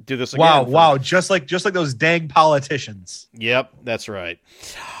just do this again. Wow. Just like those dang politicians. Yep, that's right.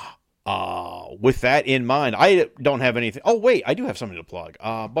 With that in mind, I don't have anything. Oh, wait, I do have something to plug.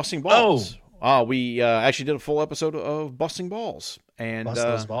 Busting Balls. We actually did a full episode of Busting Balls. And Bust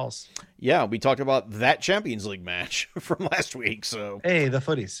those balls. Yeah, we talked about that Champions League match from last week. So hey, the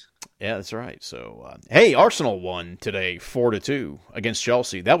footies. Yeah, that's right. So hey, Arsenal won today 4-2 against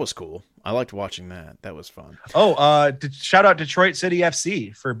Chelsea. That was cool. I liked watching that. That was fun. Shout out Detroit City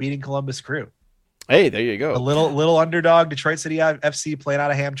FC for beating Columbus Crew. Hey, there you go. A little underdog Detroit City FC playing out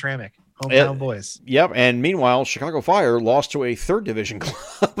of Hamtramck. Hometown boys. Yep. And meanwhile, Chicago Fire lost to a third division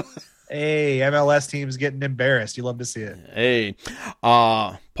club. Hey, MLS team's getting embarrassed. You love to see it. Hey,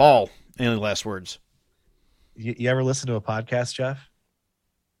 Paul, any last words? You ever listen to a podcast, Jeff?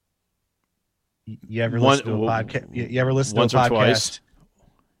 You ever listen to a podcast? You ever listen to a podcast twice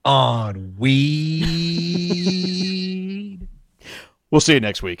on weed? We'll see you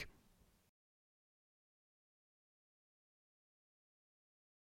next week.